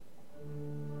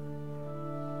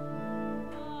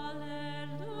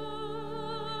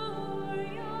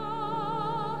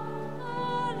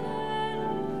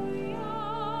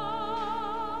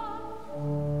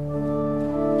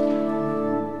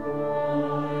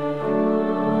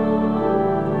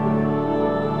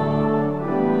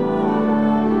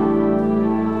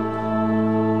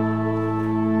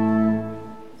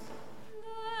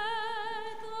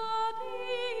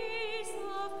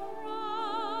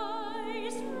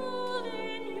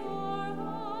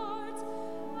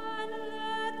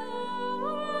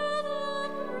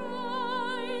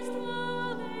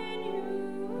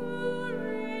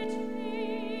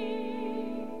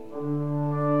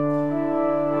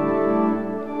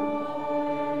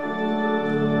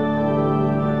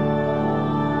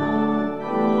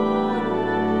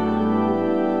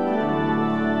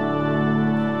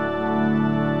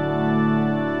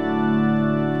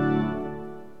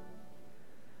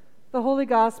Holy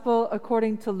Gospel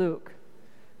according to Luke.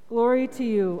 Glory to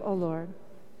you, O Lord.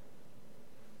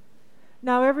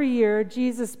 Now every year,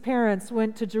 Jesus' parents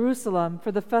went to Jerusalem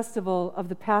for the festival of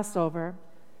the Passover.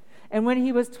 And when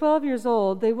he was 12 years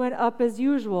old, they went up as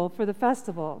usual for the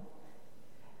festival.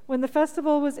 When the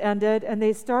festival was ended and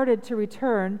they started to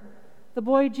return, the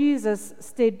boy Jesus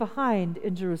stayed behind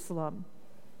in Jerusalem,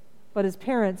 but his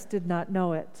parents did not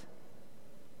know it.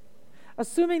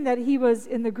 Assuming that he was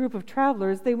in the group of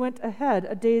travelers, they went ahead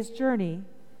a day's journey.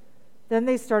 Then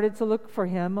they started to look for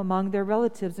him among their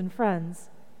relatives and friends.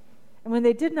 And when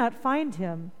they did not find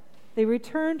him, they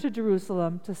returned to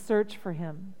Jerusalem to search for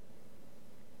him.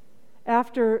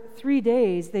 After 3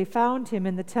 days, they found him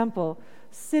in the temple,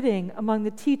 sitting among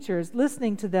the teachers,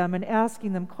 listening to them and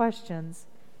asking them questions.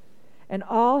 And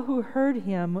all who heard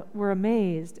him were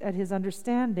amazed at his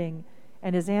understanding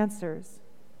and his answers.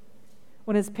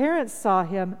 When his parents saw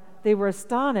him, they were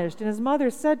astonished, and his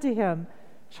mother said to him,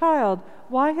 "Child,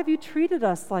 why have you treated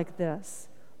us like this?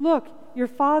 Look, your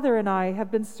father and I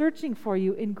have been searching for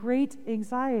you in great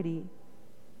anxiety."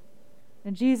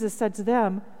 And Jesus said to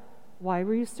them, "Why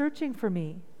were you searching for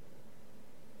me?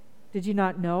 Did you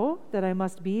not know that I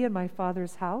must be in my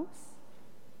Father's house?"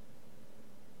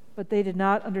 But they did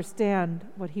not understand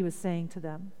what he was saying to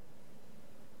them.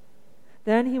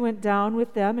 Then he went down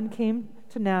with them and came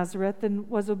to Nazareth and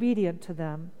was obedient to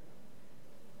them.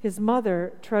 His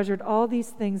mother treasured all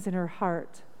these things in her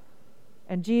heart,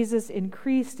 and Jesus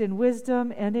increased in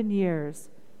wisdom and in years,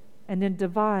 and in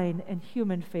divine and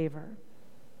human favor.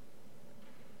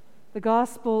 The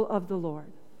Gospel of the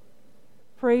Lord.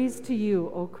 Praise to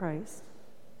you, O Christ.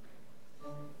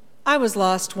 I was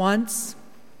lost once.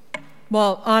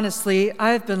 Well, honestly,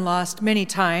 I've been lost many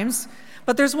times,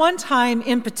 but there's one time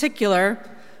in particular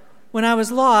when I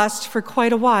was lost for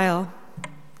quite a while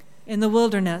in the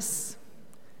wilderness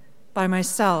by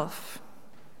myself.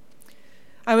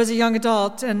 I was a young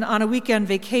adult and on a weekend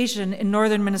vacation in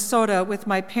northern Minnesota with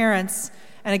my parents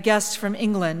and a guest from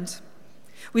England.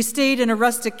 We stayed in a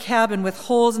rustic cabin with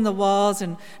holes in the walls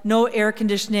and no air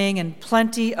conditioning and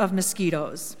plenty of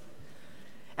mosquitoes.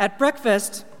 At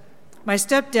breakfast, my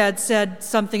stepdad said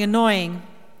something annoying.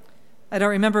 I don't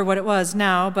remember what it was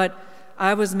now, but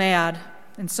I was mad,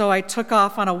 and so I took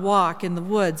off on a walk in the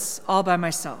woods all by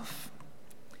myself.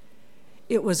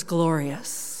 It was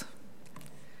glorious.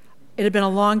 It had been a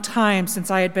long time since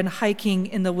I had been hiking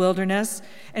in the wilderness,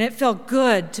 and it felt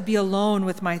good to be alone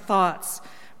with my thoughts,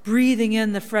 breathing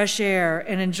in the fresh air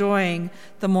and enjoying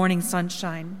the morning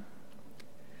sunshine.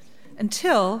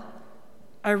 Until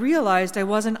I realized I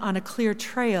wasn't on a clear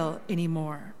trail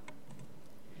anymore.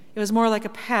 It was more like a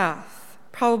path,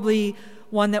 probably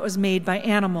one that was made by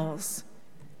animals,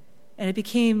 and it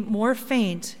became more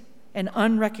faint and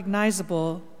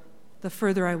unrecognizable the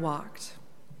further I walked.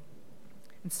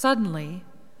 And suddenly,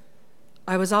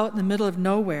 I was out in the middle of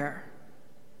nowhere,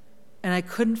 and I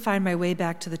couldn't find my way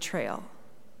back to the trail.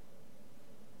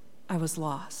 I was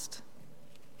lost.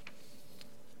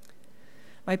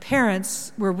 My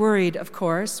parents were worried, of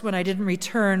course, when I didn't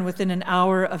return within an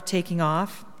hour of taking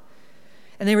off.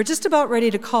 And they were just about ready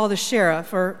to call the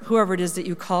sheriff, or whoever it is that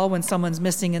you call when someone's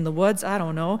missing in the woods, I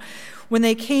don't know, when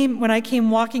I came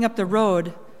walking up the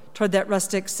road toward that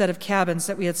rustic set of cabins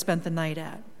that we had spent the night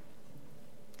at.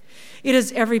 It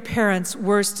is every parent's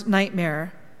worst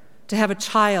nightmare to have a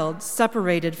child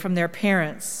separated from their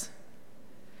parents.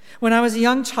 When I was a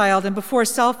young child and before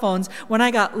cell phones, when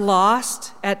I got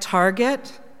lost at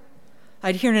Target,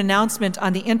 I'd hear an announcement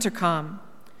on the intercom.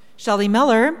 "Shelley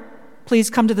Miller,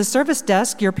 please come to the service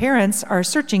desk. Your parents are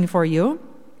searching for you."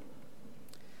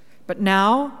 But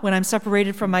now, when I'm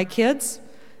separated from my kids,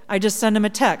 I just send them a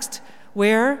text.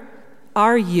 "Where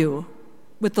are you?"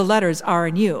 with the letters R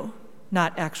and U,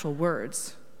 not actual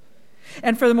words.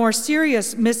 And for the more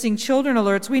serious missing children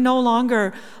alerts, we no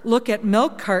longer look at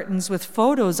milk cartons with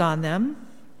photos on them,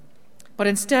 but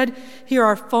instead hear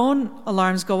our phone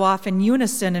alarms go off in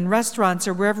unison in restaurants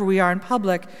or wherever we are in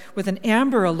public with an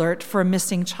Amber Alert for a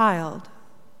missing child.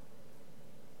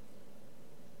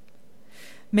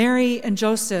 Mary and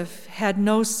Joseph had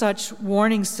no such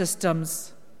warning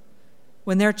systems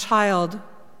when their child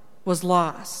was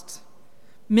lost,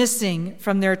 missing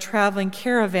from their traveling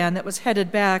caravan that was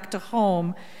headed back to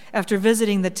home after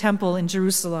visiting the temple in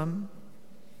Jerusalem.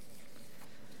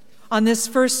 On this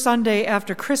first Sunday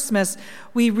after Christmas,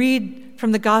 we read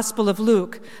from the Gospel of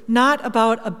Luke, not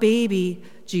about a baby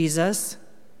Jesus,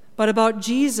 but about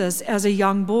Jesus as a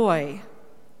young boy.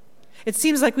 It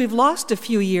seems like we've lost a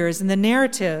few years in the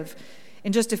narrative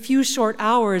in just a few short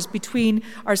hours between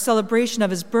our celebration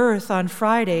of his birth on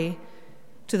Friday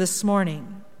to this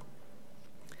morning.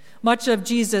 Much of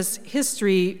Jesus'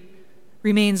 history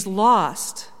remains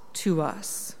lost to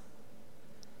us.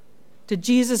 Did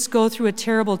Jesus go through a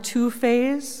terrible 2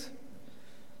 phase?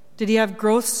 Did he have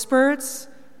growth spurts?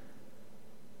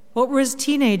 What were his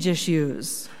teenage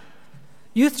issues?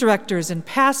 Youth directors and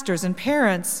pastors and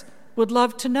parents would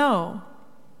love to know.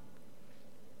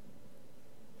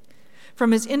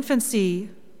 From his infancy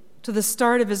to the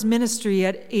start of his ministry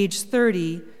at age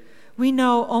 30, we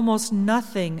know almost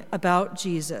nothing about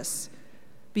Jesus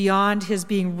beyond his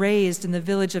being raised in the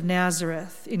village of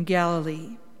Nazareth in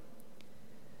Galilee.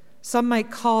 Some might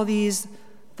call these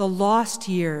the lost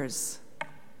years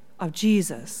of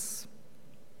Jesus.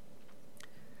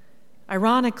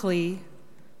 Ironically,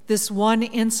 this one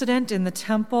incident in the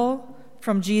temple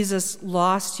from Jesus'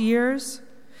 lost years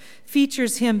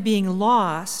features him being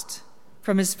lost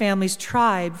from his family's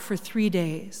tribe for 3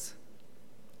 days.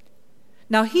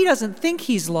 Now, he doesn't think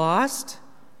he's lost.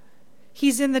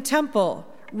 He's in the temple,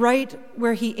 right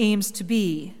where he aims to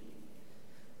be.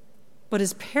 But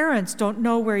his parents don't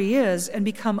know where he is and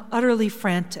become utterly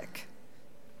frantic.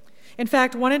 In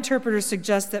fact, one interpreter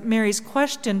suggests that Mary's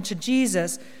question to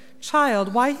Jesus,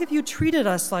 "Child, why have you treated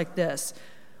us like this?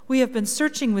 We have been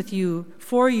searching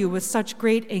for you with such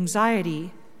great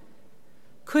anxiety,"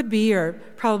 could be, or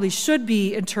probably should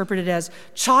be, interpreted as,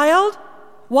 "Child,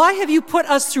 why have you put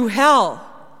us through hell?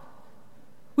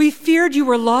 We feared you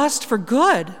were lost for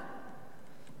good."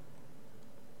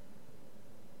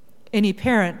 Any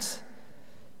parent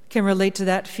can relate to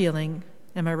that feeling,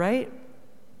 am I right?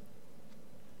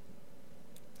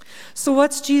 So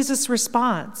what's Jesus'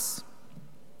 response?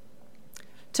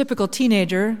 Typical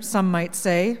teenager, some might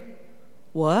say,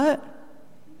 "What?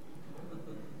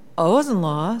 I wasn't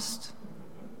lost.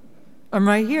 I'm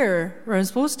right here where I'm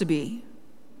supposed to be."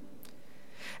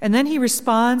 And then he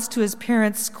responds to his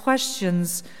parents'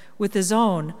 questions with his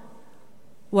own,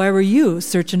 "Why were you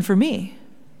searching for me?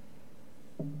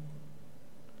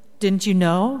 Didn't you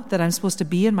know that I'm supposed to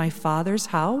be in my Father's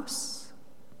house?"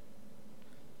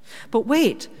 But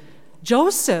wait,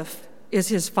 Joseph is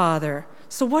his father.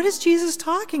 So what is Jesus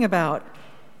talking about?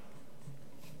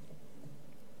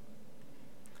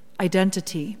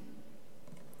 Identity.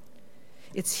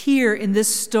 It's here in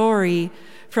this story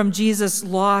from Jesus'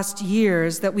 lost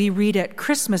years that we read at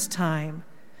Christmas time,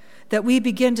 that we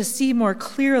begin to see more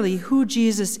clearly who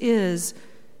Jesus is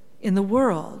in the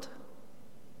world.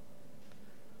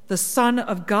 The Son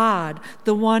of God,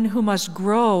 the one who must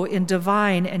grow in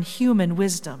divine and human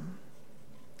wisdom.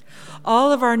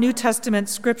 All of our New Testament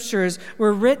scriptures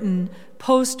were written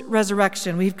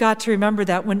post-resurrection. We've got to remember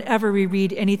that whenever we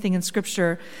read anything in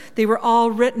Scripture. They were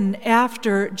all written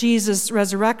after Jesus'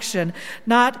 resurrection,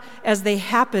 not as they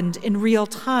happened in real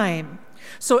time.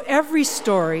 So every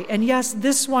story, and yes,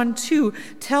 this one too,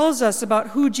 tells us about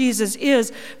who Jesus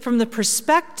is from the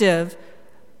perspective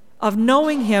of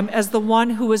knowing him as the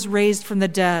one who was raised from the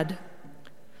dead,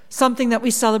 something that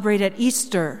we celebrate at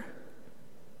Easter,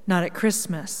 not at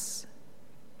Christmas.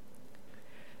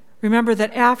 Remember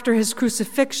that after his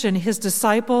crucifixion, his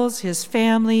disciples, his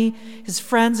family, his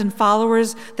friends and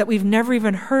followers that we've never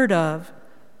even heard of,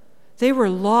 they were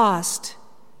lost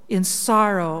in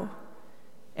sorrow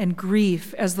and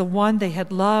grief as the one they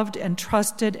had loved and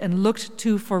trusted and looked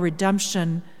to for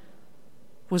redemption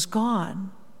was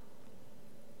gone.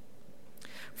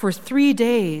 For 3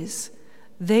 days,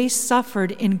 they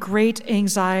suffered in great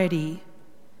anxiety,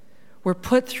 were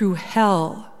put through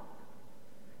hell,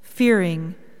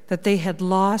 fearing that they had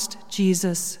lost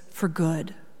Jesus for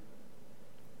good.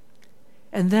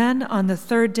 And then on the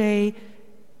 3rd day,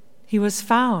 he was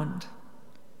found,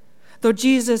 though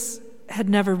Jesus had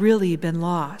never really been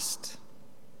lost.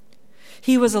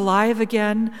 He was alive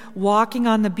again, walking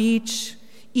on the beach,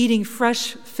 eating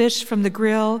fresh fish from the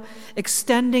grill,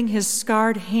 extending his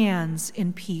scarred hands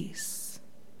in peace.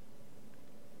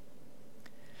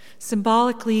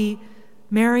 Symbolically,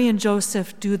 Mary and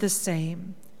Joseph do the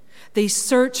same. They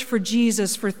search for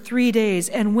Jesus for 3 days,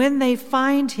 and when they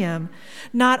find him,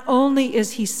 not only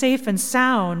is he safe and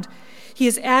sound, he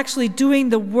is actually doing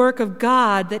the work of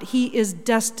God that he is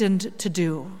destined to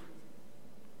do.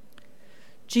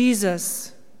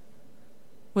 Jesus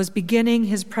was beginning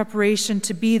his preparation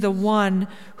to be the one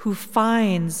who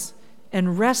finds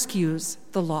and rescues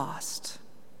the lost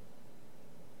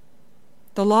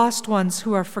ones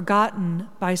who are forgotten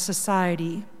by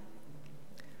society,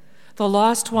 the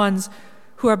lost ones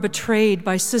who are betrayed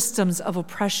by systems of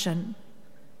oppression,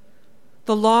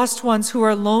 the lost ones who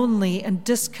are lonely and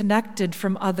disconnected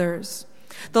from others,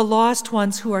 the lost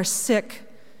ones who are sick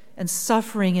and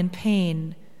suffering in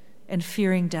pain and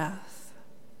fearing death.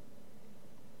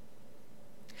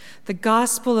 The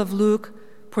Gospel of Luke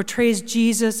portrays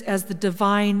Jesus as the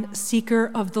divine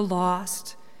seeker of the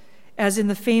lost, as in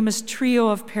the famous trio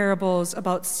of parables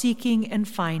about seeking and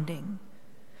finding: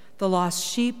 the lost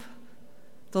sheep,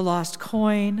 the lost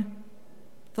coin,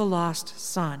 the lost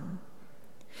son.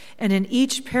 And in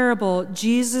each parable,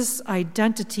 Jesus'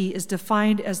 identity is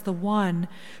defined as the one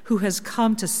who has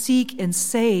come to seek and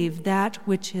save that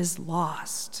which is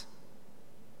lost.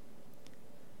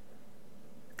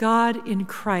 God in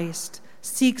Christ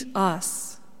seeks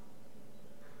us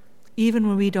even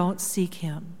when we don't seek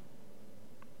him.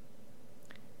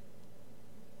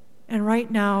 And right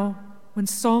now, when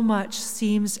so much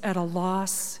seems at a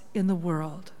loss in the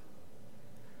world,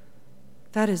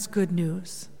 that is good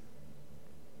news.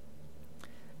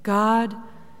 God,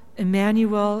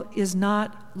 Emmanuel, is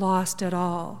not lost at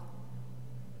all,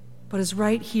 but is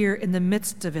right here in the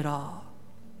midst of it all,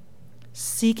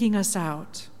 seeking us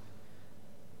out,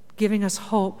 giving us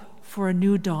hope for a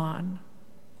new dawn,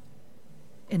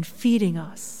 and feeding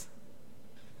us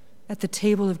at the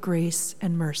table of grace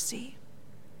and mercy.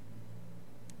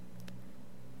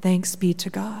 Thanks be to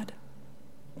God.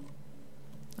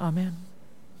 Amen.